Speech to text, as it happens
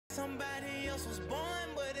Somebody else was born,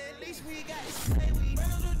 but at least we got to say we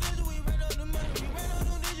ran on the digit, we ran on the money, we ran on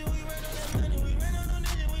the digit, we ran on the money, we ran on the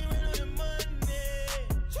digit, we ran on the money.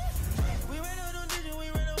 We ran on the digit, we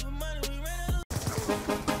ran on the money, we ran on the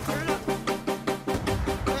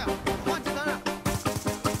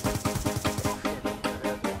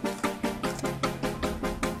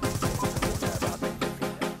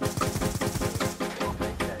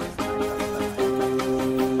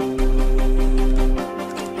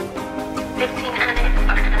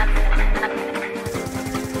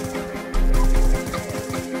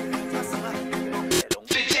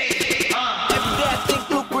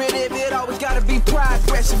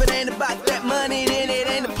progress. If it ain't about that money, then it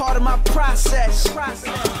ain't a part of my process.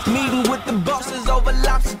 Meeting with the bosses over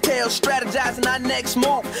lobster tails, strategizing our next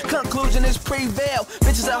move. Conclusion is prevail.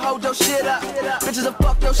 Bitches will hold your shit up. Bitches will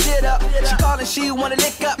fuck your shit up. She calling, she wanna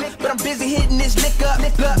lick up, but I'm busy hitting this lick up.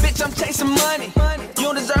 Look, bitch, I'm chasing money. You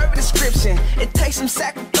don't deserve a description. It takes some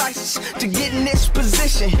sacrifices to get in this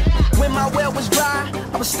position. When my well was dry,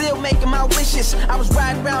 I was still making my wishes. I was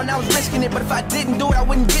riding around, I was risking it, but if I didn't do it, I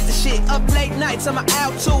wouldn't get the shit. Up late nights, I'm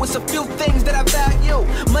out too. It's a few things that I value: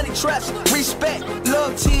 money, trust, respect,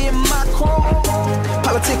 loyalty in my crew.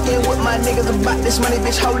 Politicking with my niggas about this money,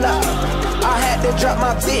 bitch, hold up. I had to drop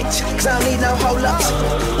my bitch, cause I don't need no hold ups.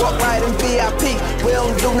 Walk right in VIP, we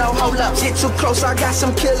don't do no hold ups. Get too close, I got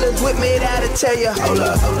some killers with me that'll tell you, hold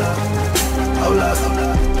up, hold up, hold up, hold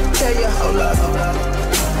up. Tell you, hold up, hold up,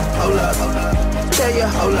 hold up, hold up. Tell you,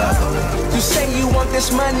 hold up, hold up. You say you want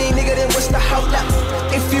this money, nigga, then what's the hold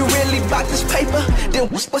up? If you really bought this paper, then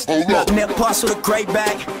what's the hold up? Net parts with a great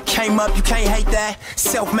bag, came up, you can't hate that.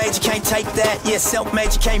 Self-made, you can't take that. Yeah,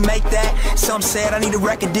 self-made, you can't make that. Some said I need a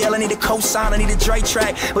record deal, I need a co-sign, I need a Dre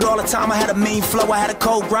track. But all the time I had a mean flow, I had a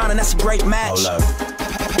cold grind, and that's a great match. Hold up.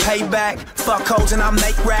 Payback, fuck hoes and I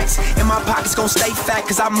make racks. And my pockets gon' stay fat,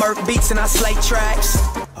 cause I murk beats and I slay tracks.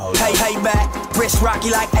 Payback, wrist rocky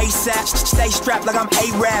like ASAP. Stay strapped like I'm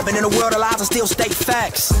A-Rab, and in a world of lies I still state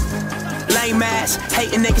facts. Lame ass,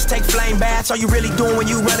 hating niggas take flame baths. All you really doing when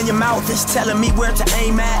you running your mouth is telling me where to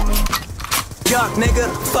aim at. Yuck, nigga,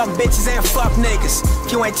 fuck bitches and fuck niggas.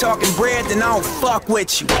 If you ain't talking bread, then I don't fuck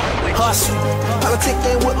with you. Hustle.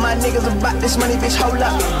 Politicking with my niggas about this money, bitch, hold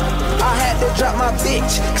up. I had to drop my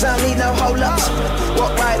bitch, cause I don't need no hold ups.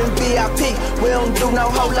 Walk right in VIP, we don't do no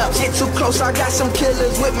hold ups. Get too close, I got some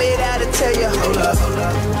killers with me that'll tell you, hold up, hold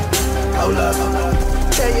up, hold up, hold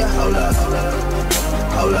up. Tell you, hold up, hold up,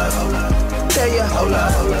 hold up, hold up. Tell you, hold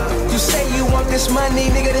up, hold up. You say you want this money,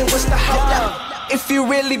 nigga, then what's the hold up? If you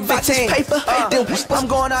really bought this paper, then I'm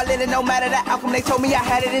going all in, and no matter the outcome. They told me I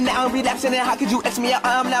had it and now I'm relapsing. And how could you X me out?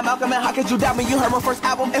 I'm not Malcolm, and how could you doubt me? You heard my first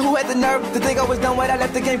album, and who had the nerve to think I was done with? I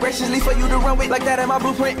left the game graciously for you to run with, like that in my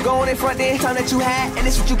blueprint. Going in front, then time that you had, and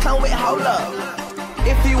it's what you come with. Hold up.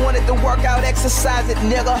 If you wanted to work out, exercise it,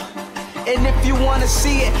 nigga. And if you wanna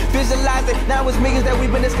see it, visualize it. Now it's millions that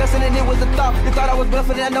we've been discussing, and it was a thought. They thought I was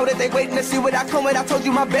bluffing, and I know that they waiting to see what I come with. I told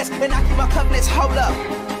you my best, and I keep my covenants. Hold up.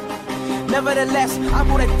 Nevertheless, I'm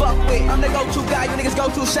who they fuck with. I'm the go-to guy, you niggas go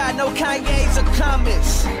too shy. No Kanye's or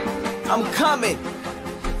comments. I'm coming.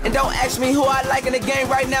 And don't ask me who I like in the game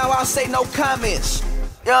right now, I'll say no comments.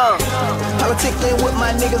 Yeah. Politicking with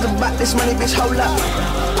my niggas about this money, bitch, hold up.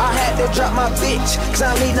 I had to drop my bitch, cause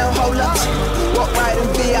I don't need no hold ups. Walk right in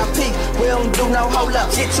VIP, we don't do no hold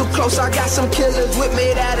ups. Get too close, I got some killers with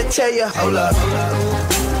me that'll tell you, hold up,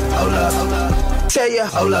 hold up, hold up. Tell you,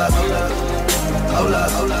 hold up, hold up, hold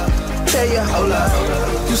up, hold up. Tell you, hold up.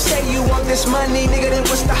 You say you want this money, nigga, then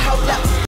what's the hold up?